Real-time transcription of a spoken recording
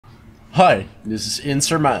Hi, this is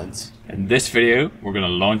Insurmount. In this video, we're gonna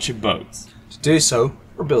launch a boat. To do so,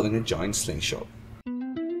 we're building a giant slingshot.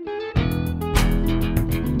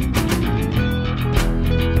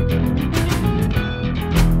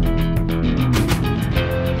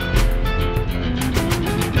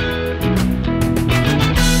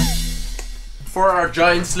 For our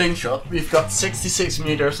giant slingshot, we've got 66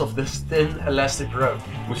 meters of this thin elastic rope,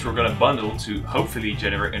 Which we're gonna bundle to hopefully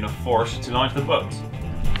generate enough force to launch the boat.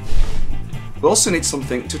 We also need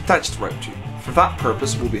something to attach the rope to. For that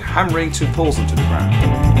purpose, we'll be hammering two poles into the ground.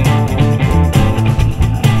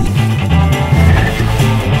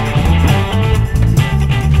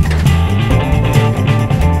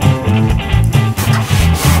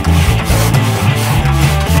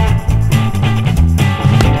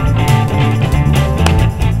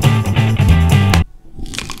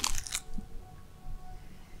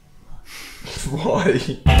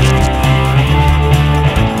 Why?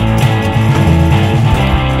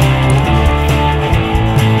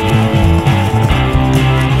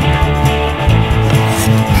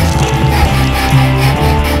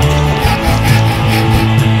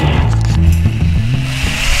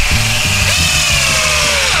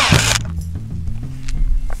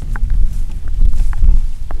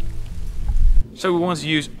 So we want to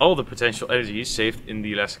use all the potential energy saved in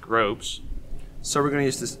the elastic ropes. So we're going to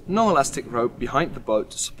use this non-elastic rope behind the boat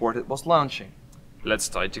to support it whilst launching. Let's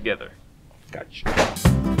tie it together. Gotcha.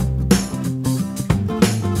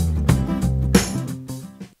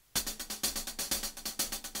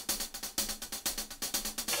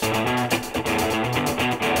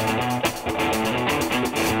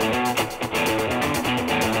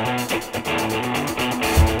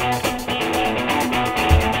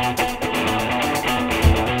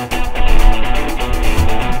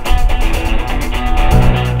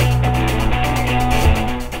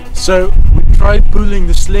 So we tried pulling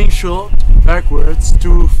the slingshot backwards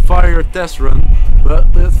to fire a test run,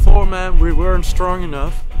 but with 4 men we weren't strong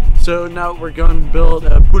enough. So now we're going to build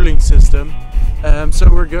a pulling system. So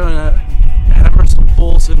we're going to hammer some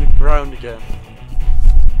poles in the ground again.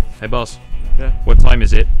 Hey boss, Yeah. what time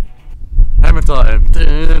is it? Hammer time.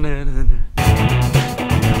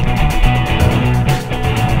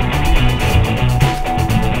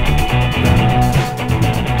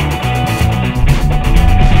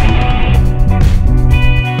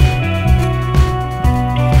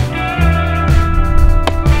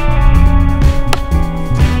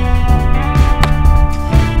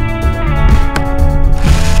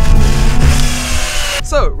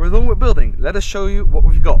 So, we're done with building. Let us show you what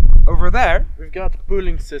we've got. Over there, We've got the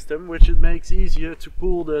pulling system, which it makes easier to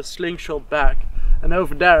pull the slingshot back. And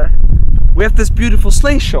over there, we have this beautiful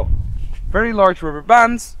slingshot. Very large rubber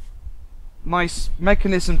bands, nice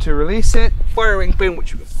mechanism to release it, firing pin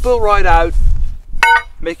which you can pull right out,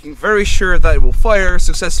 making very sure that it will fire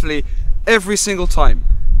successfully every single time.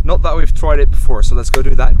 Not that we've tried it before, so let's go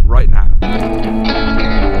do that right now.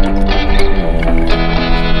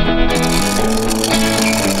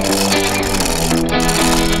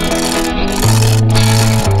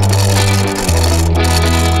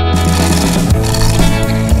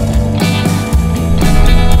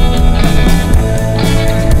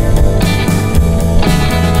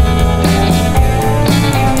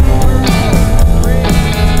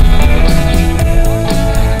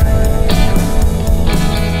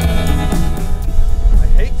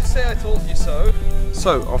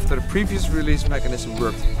 So, after the previous release mechanism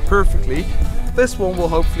worked perfectly, this one will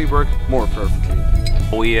hopefully work more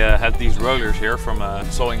perfectly. We have these rollers here from a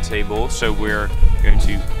sawing table, so we're going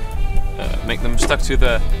to make them stuck to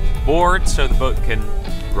the board so the boat can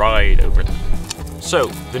ride over them. So,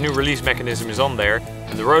 the new release mechanism is on there,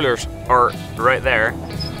 and the rollers are right there.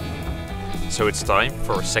 So it's time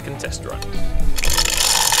for a second test run.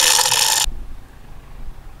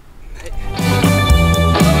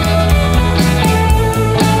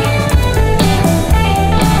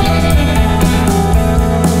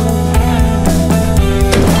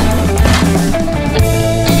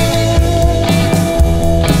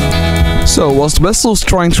 So, whilst the vessel is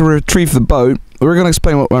trying to retrieve the boat, we're going to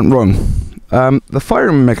explain what went wrong. The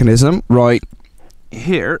firing mechanism right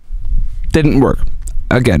here didn't work.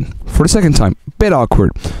 Again, for the second time. Bit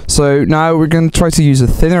awkward. So now we're going to try to use a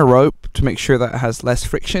thinner rope to make sure that it has less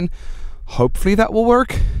friction. Hopefully that will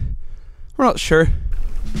work. We're not sure.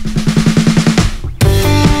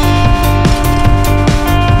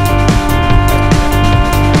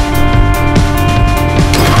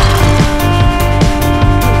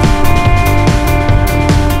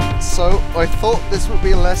 I thought this would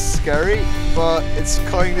be less scary, but it's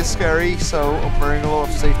kind of scary, so I'm wearing a lot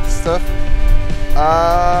of safety stuff.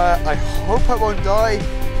 I hope I won't die.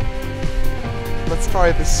 let's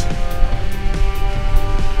try this.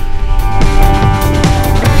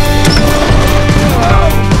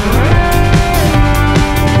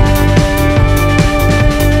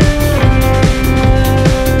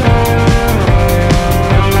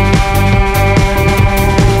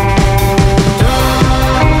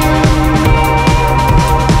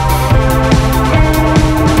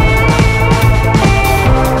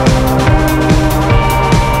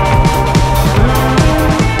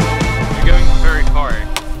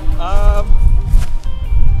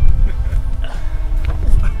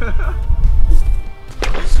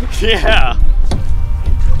 Yeah!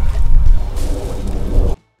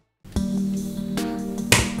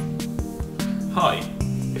 Hi!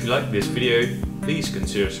 If you liked this video, please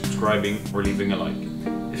consider subscribing or leaving a like.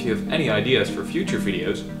 If you have any ideas for future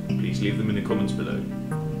videos, please leave them in the comments below.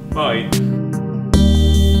 Bye!